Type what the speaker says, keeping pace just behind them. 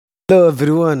هلو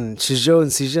everyone، شجعوا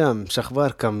انسجام،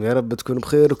 شخباركم؟ يا رب تكونوا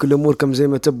بخير وكل اموركم زي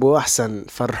ما تبوا احسن.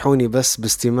 فرحوني بس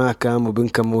باستماعكم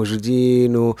وبنكم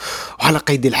موجودين وعلى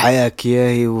قيد الحياة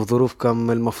كياهي،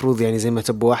 وظروفكم المفروض يعني زي ما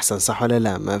تبوا احسن، صح ولا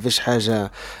لا؟ ما فيش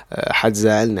حاجة حد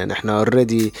زعلنا، نحن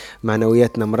اوريدي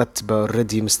معنوياتنا مرتبة،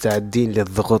 اوريدي مستعدين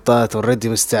للضغوطات، اوريدي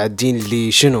مستعدين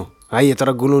لشنو. هيا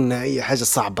ترى قولوا لنا اي حاجة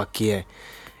صعبة كياه،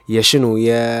 يا شنو،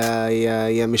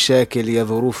 يا مشاكل، يا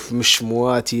ظروف مش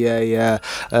مواتية، يا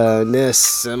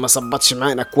ناس ما صبتش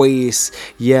معانا كويس،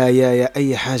 يا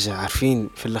اي حاجة. عارفين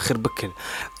في الاخير بكل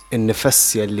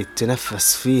النفس يلي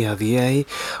تنفس فيها ذياي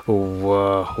و...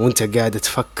 وانت قاعد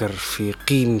تفكر في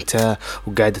قيمته،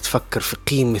 وقاعد تفكر في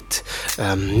قيمة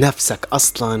نفسك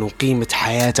اصلا، وقيمة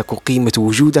حياتك، وقيمة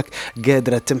وجودك،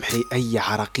 قادرة تمحي اي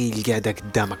عراقيل قاعدة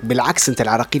قدامك. بالعكس، انت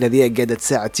العراقيل ذي قاعدة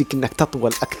تساعدك انك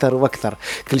تطول اكثر واكثر،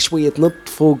 كل شوية تنط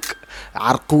فوق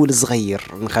عرقول صغير،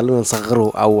 نخلونا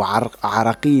نصغره، او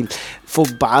عراقيل فوق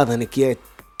بعضهن كيات،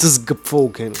 تسقب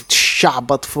فوقهن،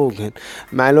 تشعبط فوقهن.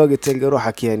 مع الوقت تلقى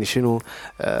روحك يعني شنو،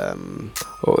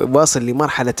 واصل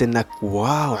لمرحلة انك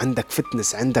واو، عندك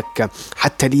فتنس، عندك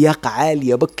حتى لياقة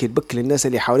عالية. بكل الناس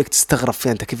اللي حواليك تستغرب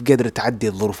فيها انت كيف قادر تعدي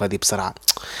الظروف هذه بسرعة.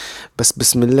 بس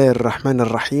بسم الله الرحمن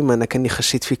الرحيم، انا كاني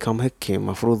خشيت فيكم هيك.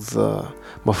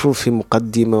 مفروض في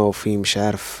مقدمة، وفي مش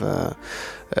عارف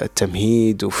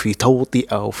تمهيد، وفي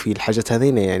توطئة، وفي الحاجات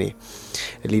هذين يعني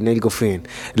اللي نلقوا فين.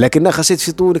 لكن انا خشيت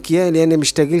في طولك يا لاني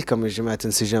مشتاق لكم يا جماعة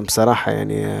انسجام بصراحة.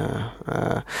 يعني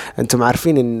انتم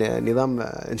عارفين ان نظام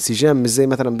انسجام مش زي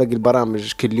مثلا باقي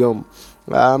البرامج كل يوم.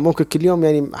 ممكن كل يوم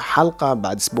يعني حلقة،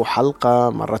 بعد أسبوع حلقة،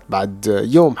 مرات بعد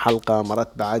يوم حلقة،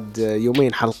 مرات بعد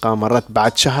يومين حلقة، مرات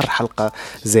بعد شهر حلقة،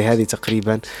 زي هذه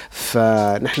تقريبا.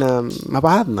 فنحن مع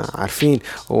بعضنا عارفين،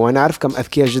 وأنا أعرفكم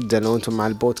أذكياء جدا لو أنتم مع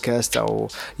البودكاست، أو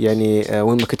يعني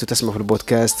وين ما كنتوا تسمعوا في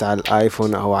البودكاست، على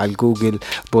الآيفون أو على الجوجل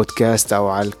بودكاست، أو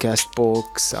على الكاست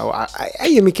بوكس، أو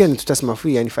أي مكان أنتوا تسمعوا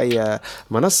فيه، يعني في أي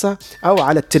منصة، أو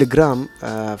على التليجرام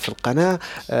في القناة.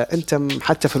 أنتم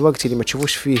حتى في الوقت اللي ما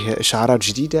تشوفوش فيه إشعارات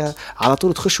جديدة، على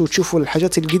طول تخشوا وتشوفوا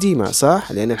الحاجات القديمة،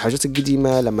 صح؟ لأن الحاجات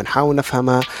القديمة لما نحاول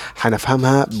نفهمها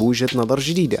حنفهمها بوجهة نظر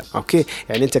جديدة. أوكي،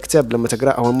 يعني أنت كتاب لما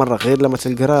تقرأ أول مرة غير لما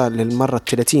تقرأ للمرة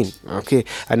 30. أوكي،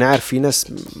 أنا عارف في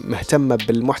ناس مهتمة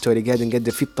بالمحتوى اللي قاعد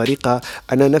نقدم فيه بطريقة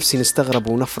أنا نفسي نستغرب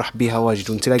ونفرح بها واجد،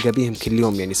 ونتلاقى بهم كل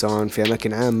يوم، يعني سواء في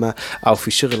أماكن عامة أو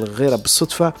في شغل غيره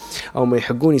بالصدفة، أو ما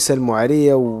يحقون يسلموا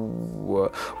علي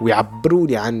ويعبروا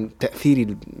لي عن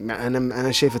تأثيري.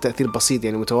 أنا شايفه تأثير بسيط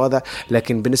يعني متواضع،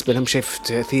 لكن بالنسبة لهم شايف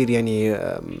تأثير يعني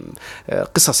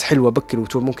قصص حلوة بكل،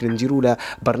 وتقول ممكن نديروا له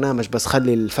برنامج، بس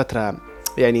خلي الفترة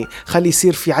يعني خلي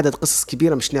يصير في عدد قصص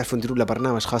كبيرة، مش نعرف نديروا له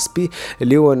برنامج خاص به،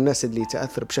 اللي هو الناس اللي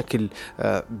تأثر بشكل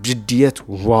بجديات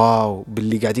واو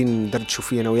باللي قاعدين ندردشوا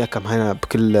فيه أنا وياكم هنا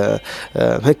بكل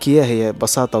هيك هي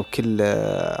بساطة وكل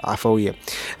عفوية.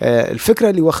 الفكرة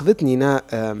اللي واخذتني هنا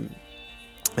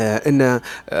انه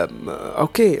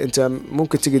اوكي، انت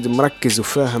ممكن تقعد مركز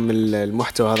وفاهم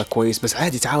المحتوى هذا كويس، بس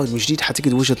عادي تعاود من جديد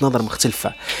حتجد وجهة نظر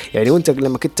مختلفة. يعني وانت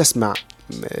لما كنت تسمع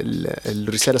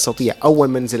الرسالة الصوتية أول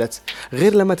ما نزلت،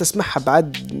 غير لما تسمعها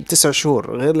بعد 9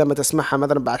 شهور، غير لما تسمعها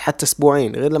مثلا بعد حتى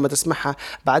أسبوعين، غير لما تسمعها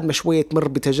بعد ما شوية تمر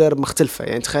بتجارب مختلفة.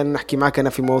 يعني تخيل نحكي معك أنا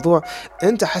في موضوع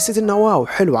أنت حسيت إنه واو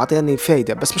حلو عطيني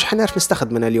فايدة، بس مش حنعرف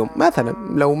نستخدمها اليوم. مثلا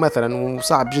لو مثلا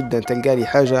وصعب جدا تلقى لي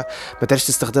حاجة ما تعرفش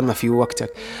تستخدمها في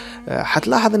وقتك،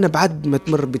 حتلاحظ إنه بعد ما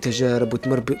تمر بتجارب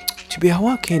تبي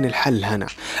هواك هنا الحل. هنا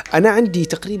أنا عندي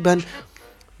تقريبا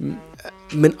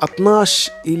من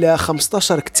 12 إلى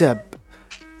 15 كتاب،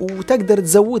 وتقدر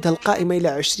تزودها القائمة إلى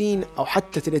 20 أو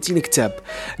حتى 30 كتاب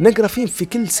نقرأ فيهم في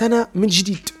كل سنة من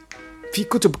جديد. في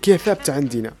كتب كيف ثابتة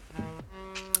عندنا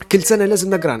كل سنة لازم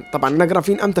نقرأن. طبعا نقرأ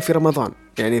فين أمتى؟ في رمضان.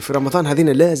 يعني في رمضان هذين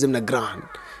لازم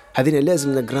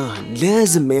نقرأهن،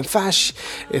 لازم ما ينفعش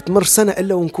تمر سنة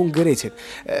إلا ونكون قريتهن.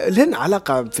 لهن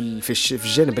علاقة في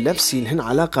الجانب النفسي، لهن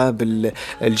علاقة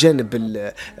بالجانب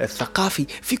الثقافي.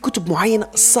 في كتب معينة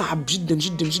صعب جدا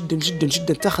جدا جدا جدا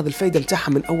جدا تاخذ الفايدة متاعها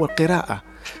من أول قراءة،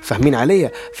 فاهمين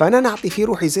علي؟ فأنا نعطي في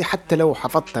روحي زي، حتى لو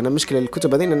حفظت أنا مشكلة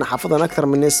الكتب هذين أنا حافظها أكثر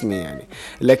من اسمي يعني،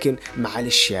 لكن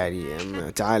معلش يعني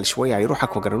تعال شوية على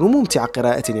روحك وقرأ. وممتعة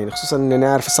قراءتي يعني، خصوصا أن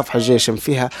أنا عارف الصفحة الجاية شم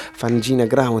فيها، فنجي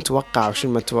نقراها ونتوقع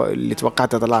وشو اللي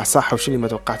توقعته طلع صح، وشو اللي ما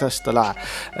توقعتهش طلع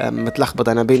متلخبط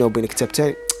أنا بينه وبين كتاب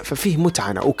تاني. ففيه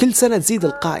متعة، وكل سنة تزيد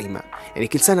القائمة. يعني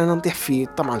كل سنة أنا نطيح في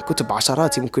طبعا كتب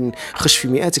عشرات، ممكن خش في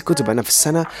مئات الكتب أنا في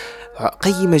السنة،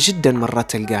 قيمة جدا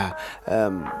مرات تلقاها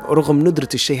رغم ندرة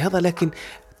الشيء هذا، لكن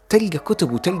تلقى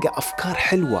كتب وتلقى أفكار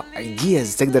حلوة،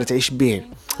 ايدياز تقدر تعيش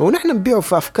بين. ونحن نبيعه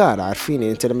في أفكار، عارفين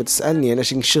يعني. أنت لما تسألني أنا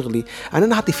شغلي، أنا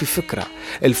نعطي في فكرة.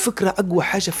 الفكرة أقوى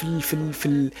حاجة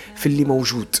في اللي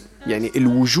موجود. يعني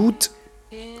الوجود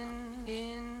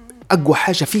أقوى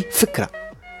حاجة فيه فكرة،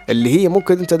 اللي هي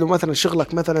ممكن انت لو مثلا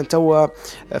شغلك مثلا توا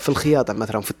في الخياطة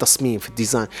مثلا، في التصميم، في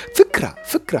الديزاين،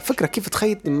 فكرة كيف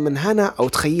تخيط من هنا او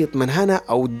تخيط من هنا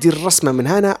او تدير رسمة من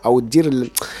هنا او تدير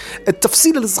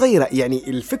التفصيلة الصغيرة. يعني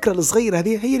الفكرة الصغيرة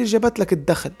هذه هي اللي جابت لك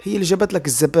الدخل، هي اللي جابت لك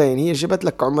الزباين، هي اللي جابت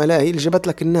لك عملاء، هي اللي جابت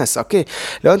لك الناس. اوكي،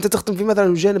 لو انت تخدم في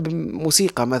مثلا جانب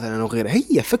موسيقى مثلا وغيرها،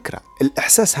 هي فكرة،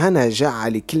 الاحساس هنا جاء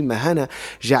على كلمة، هنا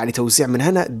جاء على توزيع من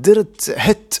هنا، درت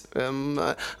هت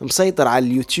مسيطر على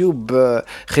اليوتيوب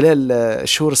خلال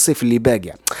شهور الصيف اللي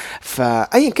باقي.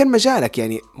 فأيا كان مجالك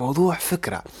يعني موضوع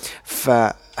فكرة.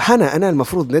 فهنا أنا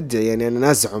المفروض ندعي، يعني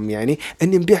أنا نزعم يعني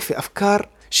أني نبيع في أفكار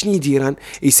شنو يديران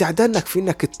يساعدانك في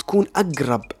أنك تكون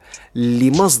أقرب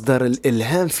لمصدر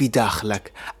الإلهام في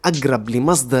داخلك، أقرب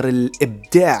لمصدر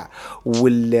الإبداع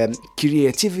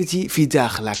والكرياتيفيتي في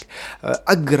داخلك،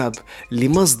 أقرب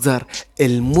لمصدر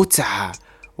المتعة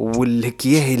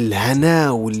والهكيه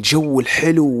الهناء والجو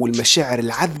الحلو والمشاعر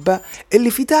العذبة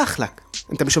اللي في داخلك.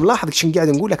 انت مش ملاحظ شنو قاعد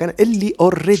نقول لك انا؟ اللي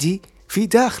اوريدي في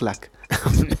داخلك.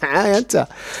 معايا انت؟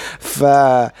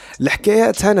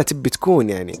 فالحكايات هنا تبي تكون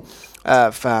يعني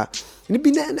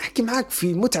فنبي نحكي معاك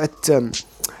في متعة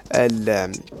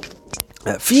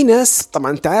في ناس.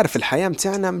 طبعا انت عارف الحياة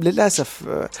متاعنا للأسف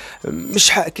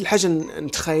مش كل حاجة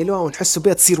نتخيلوها ونحسوا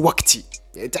بها تصير وقتي،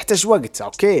 يعني تحتاج وقت.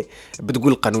 اوكي،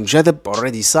 بتقول قانون جذب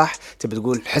اوريدي صح، تبي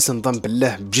تقول حسن ظن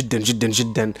بالله جدا جدا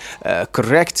جدا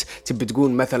كوريكت، تبي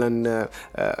تقول مثلا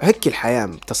هيك الحياة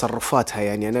تصرفاتها.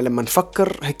 يعني انا لما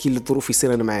نفكر هيك الظروف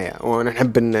يصير انا معايا، وانا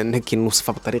نحب نهكي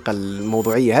نوصفها بالطريقة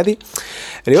الموضوعية هذه،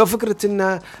 اللي هو فكرة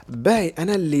ان باي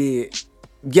انا اللي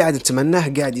قاعد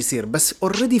اتمناه قاعد يصير، بس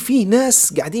اوريدي في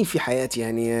ناس قاعدين في حياتي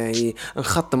يعني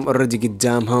نخطم اوريدي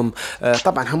قدامهم.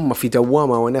 طبعا هم في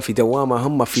دوامة وانا في دوامة،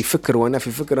 هم في فكر وانا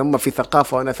في فكر، هم في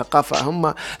ثقافة وانا ثقافة،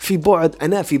 هم في بعد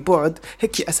انا في بعد.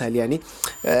 هيك اسهل يعني.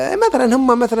 مثلا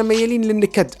هم مثلا ميالين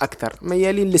للنكد اكثر،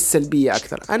 ميالين للسلبية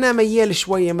اكثر، انا ميال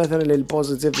شوية مثلا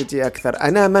للبوزيتيفيتي اكثر.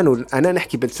 انا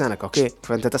نحكي بلسانك. اوكي،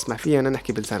 فانت تسمع فيا انا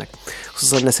نحكي بلسانك،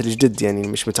 خصوصا الناس الجدد يعني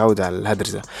مش متعودة على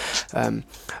الهدرزة.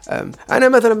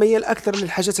 انا مثلا ميال اكثر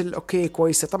للحاجات اللي اوكي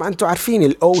كويسه. طبعا انتم عارفين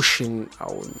الاوشن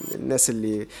او الناس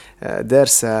اللي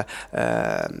دارسه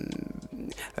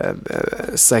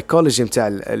السايكولوجي بتاع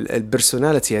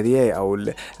البرسوناليتي هذه، او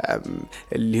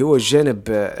اللي هو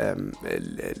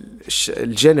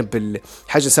الجانب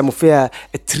حاجه سموا فيها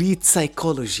التريت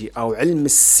سايكولوجي او علم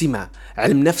السمه،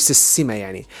 علم نفس السمه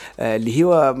يعني. اللي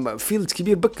هو فيلد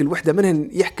كبير بك، الوحده منهم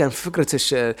يحكي في فكره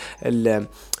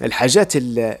الحاجات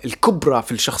الكبرى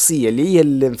في الشخصيه، اللي هي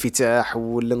الانفتاح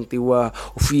والانطواء،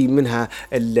 وفي منها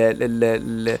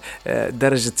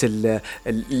درجه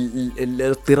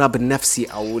الاضطراب النفسي،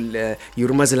 او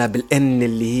يرمز لها بالان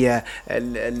اللي هي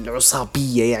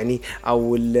العصابيه يعني،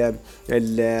 او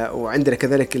وعندنا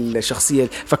كذلك الشخصيه.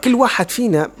 فكل واحد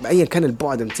فينا ايا كان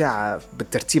البعد متاعه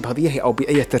بالترتيب هذه او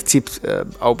باي ترتيب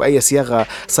او باي صياغه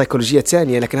سيكولوجيه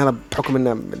ثانيه، لكن هذا بحكم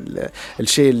ان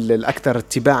الشيء الاكثر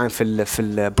اتباعا في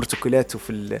البروتوكولات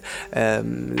وفي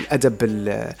الادب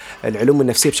العلوم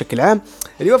النفسيه بشكل عام،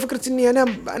 اللي هو فكره اني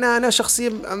انا شخصيه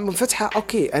منفتحه.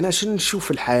 اوكي، انا شنو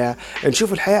نشوف الحياه؟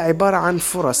 نشوف الحياه عباره عن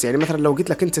فرص. يعني مثلا لو قلت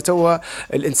لك انت توا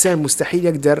الانسان مستحيل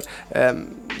يقدر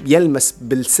يلمس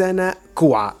بلسانه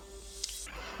كوعه،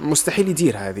 مستحيل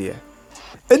يدير هذه.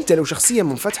 انت لو شخصيه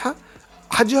منفتحه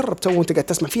حتجرب تو وانت قاعد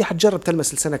تسمع فيها، حتجرب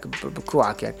تلمس لسانك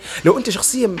بكوعك. يعني لو انت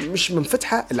شخصيه مش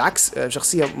منفتحه، العكس،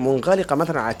 شخصيه منغلقه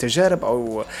مثلا على التجارب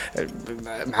او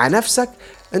مع نفسك،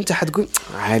 انت حتقول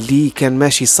علي كان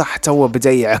ماشي صح تو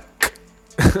بدا يعك.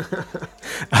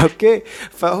 اوكي،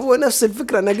 فهو نفس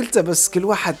الفكره انا قلتها، بس كل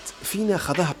واحد فينا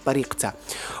خذها بطريقته.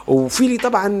 وفي لي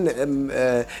طبعا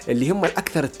اللي هم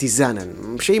الاكثر اتزانا،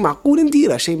 شيء معقول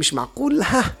نديره، شيء مش معقول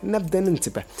نبدا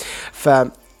ننتبه.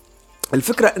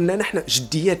 الفكرة ان نحن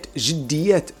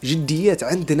جديات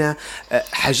عندنا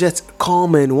حاجات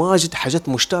كومن واجد، حاجات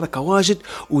مشتركة واجد،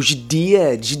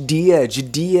 وجديات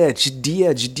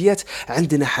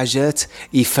عندنا حاجات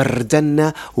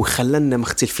يفردنا ويخلنا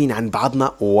مختلفين عن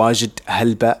بعضنا واجد،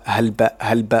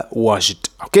 هلبة واجد.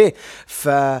 اوكي،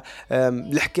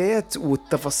 فالحكايات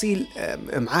والتفاصيل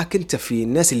معاك انت في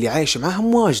الناس اللي عايش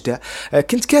معاهم واجدة.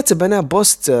 كنت كاتب انا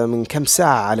بوست من كم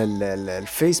ساعة على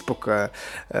الفيسبوك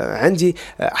عندي،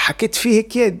 حكيت فيه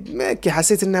كي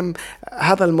حسيت ان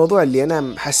هذا الموضوع اللي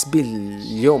انا حس به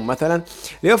اليوم مثلا،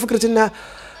 اللي هو فكرة انه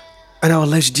انا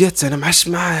والله جديت انا معش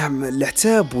مع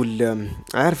العتاب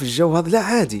عارف الجو هذا، لا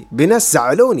عادي. بناس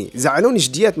زعلوني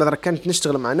جديات. مثلا كانت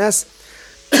نشتغل مع ناس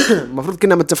المفروض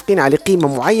كنا متفقين على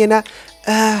قيمة معينة،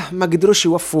 ما قدروش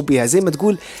يوفوا بها، زي ما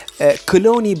تقول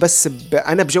كلوني، بس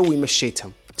أنا بجوي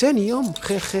مشيتهم. تاني يوم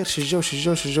خير خير،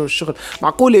 شجوا الشغل.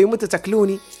 معقولة يوم انت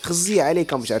تاكلوني خزية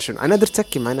عليكم مش عارف شنو. انا درت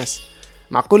تكي مع ناس،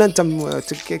 معقول انت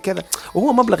كذا.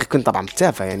 وهو مبلغ يكون طبعا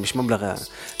تافه يعني، مش مبلغ،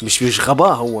 مش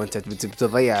غباء هو انت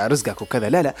بتضيع رزقك وكذا،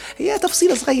 لا هي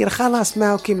تفصيله صغيره خلاص.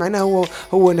 ما اوكي معناه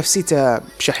هو نفسيته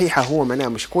شحيحه، هو معناه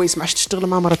مش كويس، ما عادش تشتغل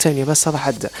معه مره تانية، بس هذا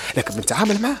حد. لكن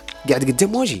بنتعامل معه قاعد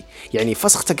قدام وجهي، يعني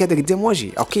فسخته قاعده قدام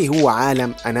وجهي. اوكي هو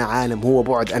عالم انا عالم، هو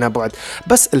بعد انا بعد،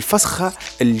 بس الفسخه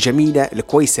الجميله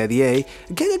الكويسه هذه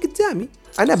قاعده قدامي.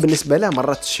 انا بالنسبه له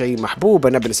مرات شيء محبوب،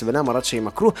 انا بالنسبه له مرات شيء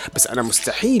مكروه، بس انا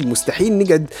مستحيل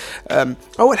نقعد.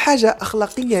 اول حاجه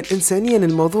اخلاقيا انسانيا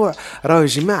الموضوع راه يا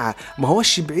جماعه ما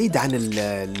هوش بعيد عن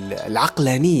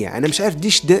العقلانيه. انا مش عارف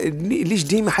ليش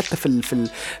ديما حتى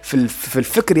في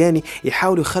الفكر يعني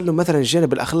يحاولوا يخلوا مثلا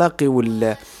الجانب الاخلاقي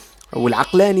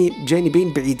والعقلاني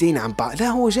جانبين بعيدين عن بعض. لا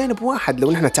هو جانب واحد.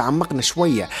 لو نحن تعمقنا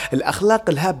شوية، الأخلاق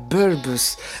لها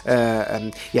بيربس،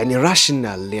 يعني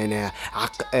راشنال، يعني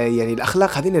يعني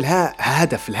الأخلاق هذين لها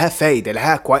هدف، لها فايدة،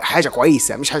 لها حاجة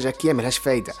كويسة، مش حاجة كيا ملهاش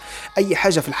فايدة. أي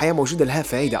حاجة في الحياة موجودة لها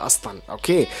فايدة أصلا.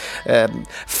 أوكي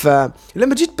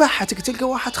فلما جيت بحث تلقى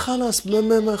واحد خلاص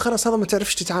خلاص هذا ما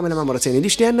تعرفش تتعامل معه مرة تانية.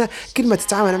 ليش؟ لأن كل ما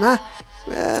تتعامل معه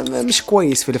مش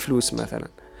كويس في الفلوس مثلا،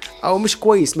 او مش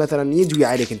كويس مثلا، يدوي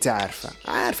عليك، انت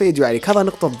عارفه يدوي عليك، هذا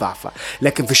نقطه ضعفه.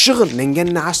 لكن في الشغل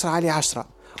ننقلنا 10 على 10،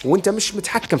 وانت مش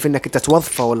متحكم في انك انت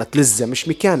توظفه ولا تلزه، مش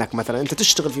مكانك. مثلا انت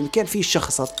تشتغل في مكان فيه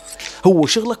شخص هو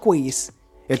شغله كويس،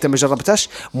 انت ما جربتش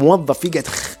موظف يقعد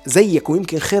زيك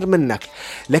ويمكن خير منك،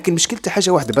 لكن مشكلته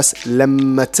حاجه واحده بس،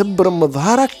 لما تبرم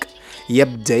مظهرك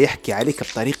يبدا يحكي عليك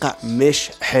بطريقه مش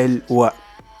حلوه.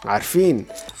 عارفين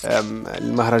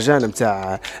المهرجان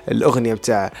متاع الأغنية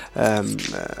متاع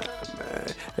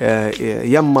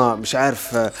يما مش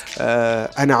عارف،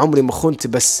 أنا عمري ما خنت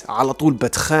بس على طول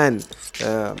بتخان.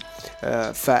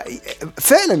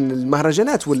 ففعلا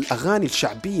المهرجانات والأغاني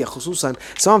الشعبية خصوصا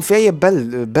سواء في أي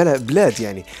بلاد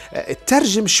يعني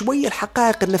ترجم شوية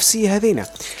الحقائق النفسية هذينا،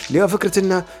 اللي هو فكرة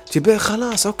إنه تبي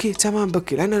خلاص أوكي تمام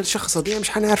بكي، لأن الشخص دي مش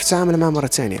حنعرف نتعامل معه مرة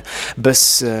تانية،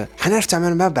 بس حنعرف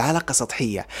نتعامل معه بعلاقة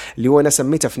سطحية، اللي هو أنا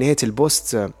سميتها في نهاية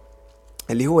البوست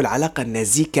اللي هو العلاقة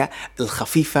النزيكة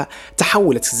الخفيفة.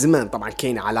 تحولت الزمان طبعا،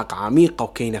 كاين علاقة عميقة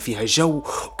وكاين فيها جو،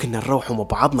 وكنا نروحوا مع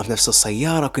بعضنا في نفس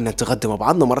السيارة، كنا نتغدى مع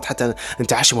بعضنا، ومرات حتى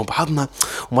نتعشى مع بعضنا،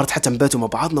 ومرات حتى نباتوا مع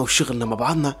بعضنا وشغلنا مع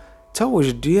بعضنا. تو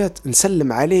جديات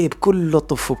نسلم عليه بكل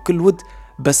لطف وبكل ود،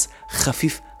 بس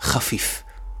خفيف خفيف.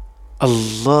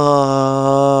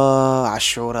 الله على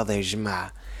الشعور هذا يا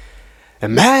جماعة.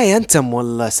 معايا انتم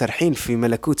والله سرحين في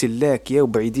ملكوت الله كيا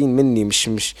وبعيدين مني،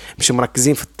 مش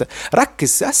مركزين في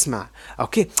ركز اسمع.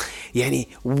 اوكي يعني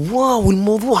واو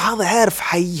الموضوع هذا عارف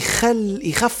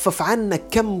يخفف عنك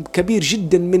كم كبير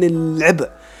جدا من العبء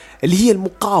اللي هي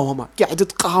المقاومة. قاعد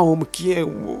تقاومك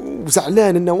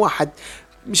وزعلان انه واحد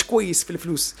مش كويس في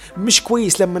الفلوس، مش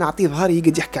كويس لما نعطيه ظهري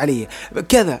يقعد يحكي عليه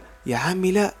كذا. يا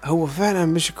عمي لا هو فعلا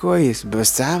مش كويس،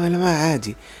 بس تعامل معه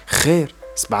عادي. خير،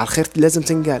 صباح الخير لازم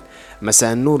تنقال،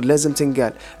 مساء النور لازم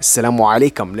تنقال، السلام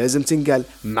عليكم لازم تنقال،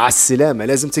 مع السلامة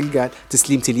لازم تنقال،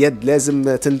 تسليمة اليد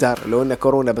لازم تندار. لو أن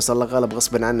كورونا بس الله غالب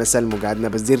غصبا عنا سلم، وقعدنا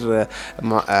بس دير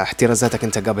احترازاتك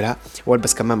انت قبلها،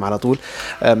 والبس كمام على طول.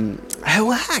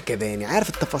 هو هكذا يعني، عارف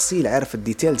التفاصيل، عارف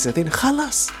الديتيلز هذين،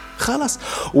 خلاص.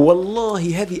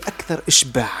 والله هذه أكثر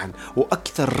إشباعا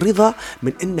وأكثر رضا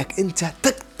من أنك أنت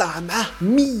تقطع معه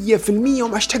 100%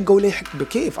 ومعش تحقه ولا يحق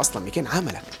بكيف. أصلا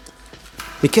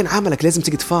مكان عملك لازم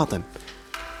تجد فاطم،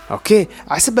 اوكي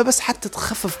عسبة بس حتى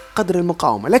تخفف قدر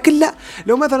المقاومة. لكن لا،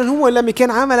 لو مثلا هو لا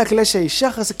مكان عملك لا شيء،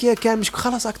 الشخص كان مش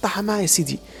خلاص اقطعها معي يا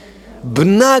سيدي،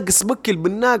 بالناقص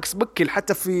بكل.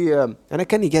 حتى في انا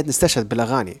كاني قاعد نستشهد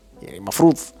بالاغاني، يعني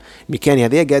مفروض مكاني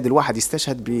هذا قاعد الواحد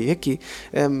يستشهد بهيك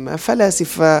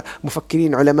فلاسفة،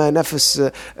 مفكرين، علماء نفس،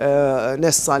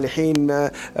 ناس صالحين،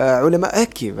 علماء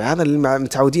هيك، هذا اللي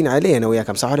متعودين عليه انا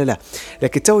وياكم، صح ولا لا؟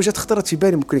 لكن تو جت اخترت في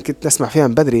بالي، ممكن كنت نسمع فيها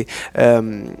من بدري،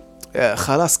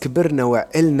 خلاص كبرنا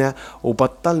وعقلنا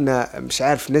وبطلنا مش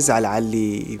عارف نزعل على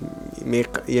اللي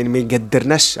يعني ما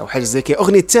يقدرناش او حاجه زي كده.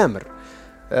 اغنيه تامر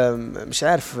مش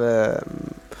عارف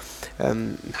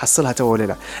نحصلها تو ولا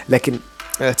لا، لكن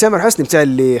تامر حسني بتاع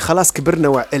اللي خلاص كبرنا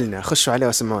وعقلنا، خشوا عليه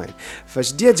واسمعوها.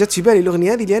 فجديد جت في بالي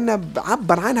الأغنية هذه لأنها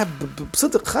عبر عنها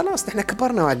بصدق، خلاص نحن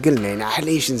كبرنا وعقلنا، يعني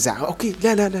ليش نزعل؟ أوكي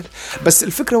لا بس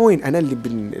الفكرة وين؟ أنا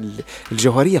اللي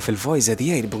الجوهرية في الفويس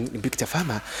هذه اللي بيك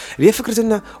تفهمها، اللي هي فكرة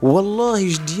إنه والله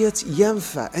جديد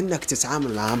ينفع إنك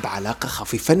تتعامل معهم بعلاقة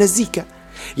خفيفة نزيكة.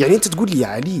 يعني انت تقول لي يا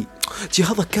علي تي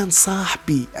هذا كان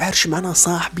صاحبي، عارش معنا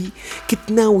صاحبي،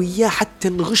 كنت وياه حتى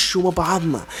نغشوا مع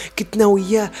بعضنا، كنت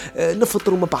وياه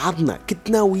نفطروا مع بعضنا،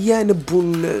 كنت وياه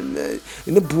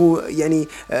نبو يعني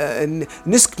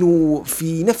نسكنوا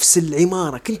في نفس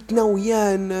العمارة، كنت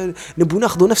وياه نبو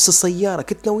ناخذوا نفس السيارة،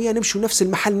 كنت وياه نمشوا نفس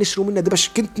المحل نشروا منه دبش،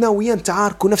 كنت وياه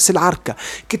نتعاركوا نفس العركة،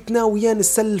 كنت وياه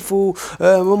نسلفوا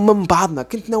من بعضنا،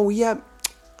 كنت وياه.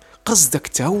 قصدك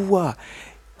تهوى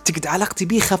تقد علاقتي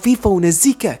بيه خفيفة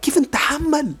ونزيكة، كيف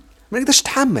نتحمل؟ ما نقدرش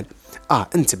تحمل.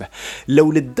 انتبه،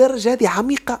 لو للدرجة هذه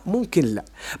عميقة ممكن لا،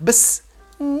 بس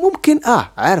ممكن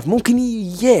عارف ممكن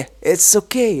it's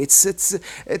okay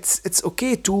it's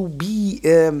okay to be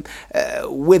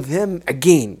with him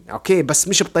again. اوكي بس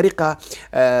مش بطريقة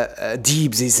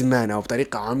ديب زي زمان او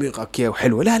بطريقة عميقة كي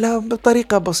وحلوة، لا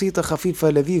بطريقة بسيطة خفيفة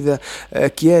لذيذة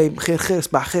كي خير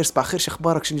صباح خير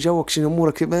شخبارك شن جوك شن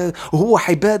امورك، وهو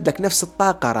حيبادلك نفس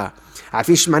الطاقة.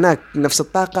 عارفين ايش معناه نفس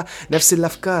الطاقة، نفس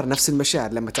الافكار، نفس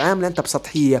المشاعر. لما تعامل انت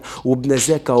بسطحية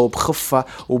وبنزاكة وبخفة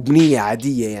وبنية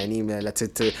عادية، يعني لا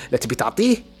تبي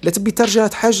تعطيه لا تبي ترجع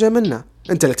حاجة منه،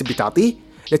 انت لا تبي تعطيه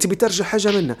لا تبي ترجع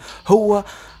حاجة منه. هو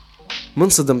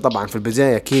منصدم طبعا في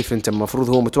البداية، كيف انت المفروض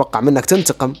هو متوقع منك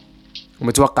تنتقم،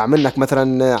 ومتوقع منك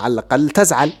مثلا على الأقل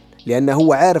تزعل، لأنه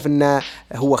هو عارف أنه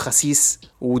هو خسيس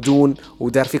ودون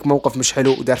ودار فيك موقف مش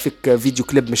حلو ودار فيك فيديو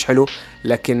كليب مش حلو،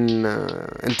 لكن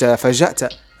أنت فاجأته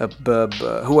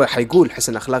هو حيقول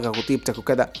حسن أخلاقك وطيبتك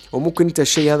وكذا، وممكن أنت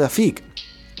الشيء هذا فيك.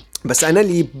 بس انا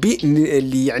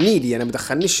اللي يعني لي انا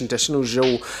مدخلنيش انت شنو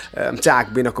الجو متاعك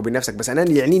بينك وبين نفسك، بس انا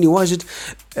اللي يعنيني واجد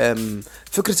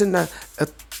فكرة ان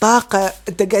الطاقة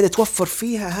انت قاعد توفر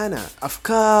فيها هنا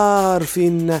افكار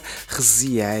فين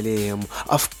خزية عليهم،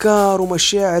 افكار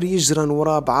ومشاعر يجرن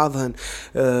وراء بعضهن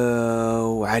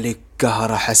وعليك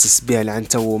قهرة حاسس بها لعن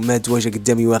تو ماد وجه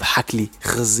قدامي ويضحك لي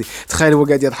خزي. تخيل هو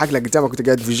قاعد يضحك لك قدامك وانت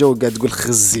قاعد في جو قاعد تقول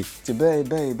خزي.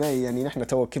 باي يعني نحن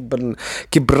تو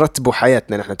كبر رتبوا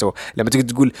حياتنا نحن تو لما تقعد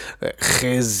تقول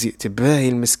خزي تباهي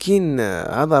المسكين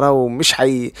هذا راهو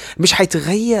مش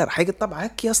حيتغير حاجة طبعا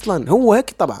هكي اصلا، هو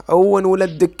هكي طبعا هو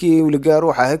انولد هكي ولقى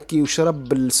روحه هكي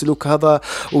وشرب السلوك هذا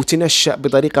وتنشأ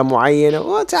بطريقة معينة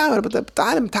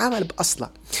وتعامل بأصله.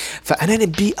 فأنا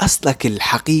نبي أصلك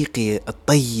الحقيقي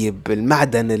الطيب،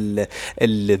 المعدن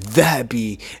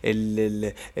الذهبي،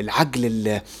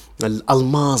 العقل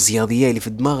الألماظ يا ضياء اللي في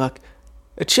دماغك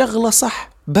تشغله صح.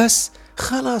 بس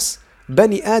خلاص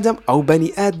بني آدم أو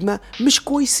بني آدمة مش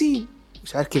كويسين،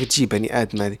 مش عارف كيف تجيب بني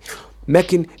آدم هذه،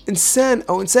 لكن إنسان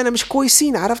أو إنسانة مش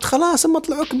كويسين، عرفت خلاص هم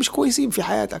طلعوك مش كويسين في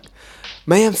حياتك.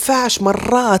 ما ينفعش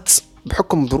مرات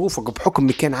بحكم ظروفك وبحكم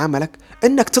مكان عملك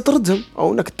انك تطردهم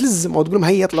او انك تلزم او تقول لهم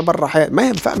هيا يطلع برا حياة. ما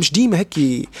ينفع، مش ديما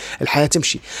هيك الحياة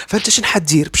تمشي. فانت شن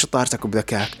حتدير بشطارتك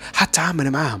وبذكائك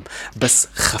حتعامل معهم بس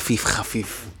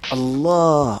خفيف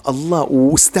الله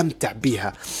واستمتع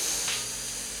بيها.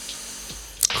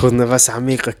 خذ نفس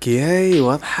عميق كياي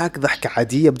واضحك ضحكة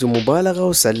عادية بدون مبالغة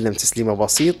وسلم تسليمة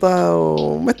بسيطة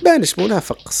وما تبانش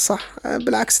منافق، صح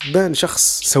بالعكس تبان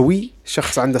شخص سوي،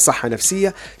 شخص عنده صحة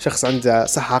نفسية، شخص عنده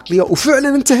صحة عقلية، وفعلا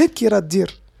انت هيك راد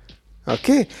دير.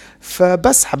 اوكي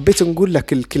فبس حبيت نقول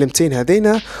لك الكلمتين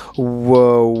هذينا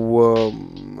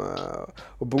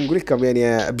وبنقول لكم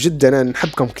يعني بجد انا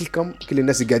نحبكم كلكم، كل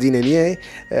الناس اللي قاعدين هنا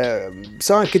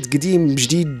سواء كنت قديم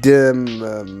جديد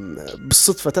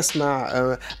بالصدفة تسمع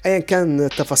ايا كان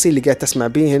التفاصيل اللي قاعد تسمع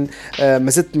بيهن،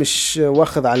 ما زلت مش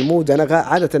واخذ على المود. انا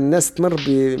عادة الناس تمر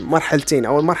بمرحلتين،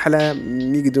 اول مرحلة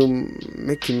يقدوا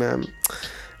هيك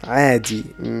عادي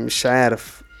مش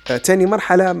عارف، تاني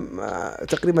مرحلة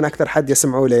تقريبا أكثر حد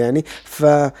يسمعوا له يعني.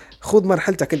 فخذ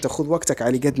مرحلتك أنت، خذ وقتك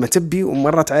على قد ما تبي،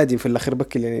 ومرات عادي في الأخير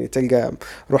بكل يعني تلقى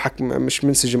روحك مش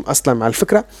منسجم أصلا مع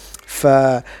الفكرة.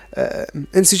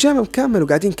 فانسجام كامل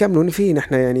وقاعدين كاملون فيه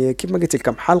نحن يعني كيف ما قلت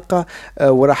لكم حلقة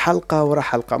ورا حلقة ورا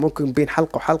حلقة، ممكن بين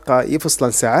حلقة وحلقة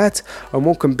يفصلن ساعات،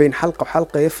 وممكن بين حلقة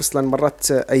وحلقة يفصلن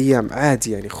مرات أيام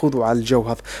عادي يعني. خذوا على الجو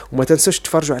هذا وما تنسوش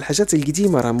تفرجوا على الحاجات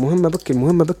القديمة، راه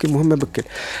مهمة بكل.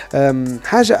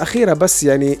 حاجة أخيرة بس،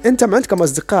 يعني أنت ما عندكم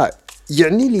أصدقاء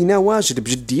يعني لي واجد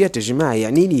بجديات يا جماعة،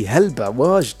 يعني لي هلبة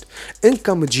واجد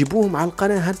إنكم تجيبوهم على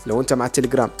القناة لو أنت مع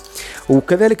التليجرام،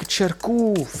 وكذلك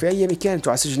تشاركوه في أي مكان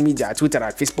انتوا على السوشيال ميديا، على تويتر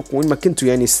على الفيسبوك وين ما كنتوا،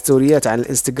 يعني ستوريات على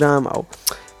الانستغرام، أو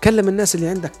كلم الناس اللي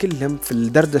عندك كلهم في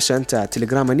الدردشة أنت على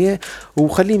التليجرام هنا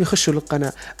وخليهم يخشوا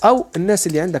للقناة، أو الناس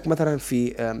اللي عندك مثلا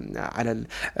في على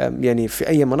يعني في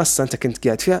أي منصة أنت كنت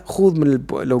قاعد فيها، خذ من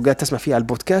لو قاعد تسمع فيها على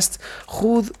البودكاست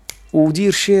خذ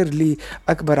ودير شير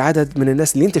لأكبر عدد من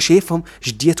الناس اللي انت شايفهم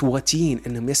جديات واتين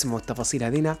انهم يسمعوا التفاصيل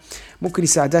هذينا، ممكن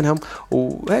يساعدانهم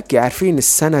وهيك عارفين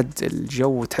السند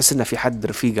الجو، تحس انه في حد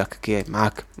رفيقك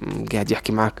معك قاعد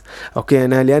يحكي معك. اوكي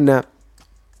انا لان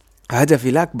هدفي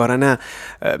الأكبر أنا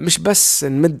مش بس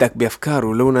نمدك بأفكار،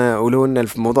 ولو أن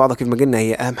الموضوع ده كيف ما قلنا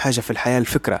هي أهم حاجة في الحياة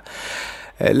الفكرة.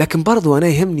 لكن برضو أنا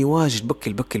يهمني واجد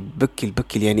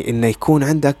بكل يعني إنه يكون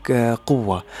عندك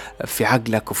قوة في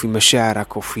عقلك وفي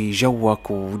مشاعرك وفي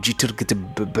جوك، وتجي ترقد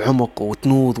بعمق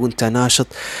وتنوض وانت ناشط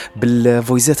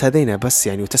بالفويزات هذينا بس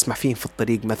يعني، وتسمع فيهم في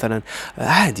الطريق مثلا.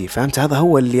 عادي، فهمت؟ هذا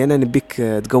هو اللي أنا نبيك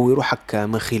تقوي روحك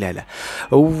من خلاله.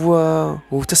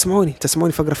 وتسمعوني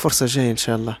في أقرب فرصة جاية إن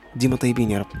شاء الله. ديما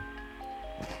طيبين يا رب.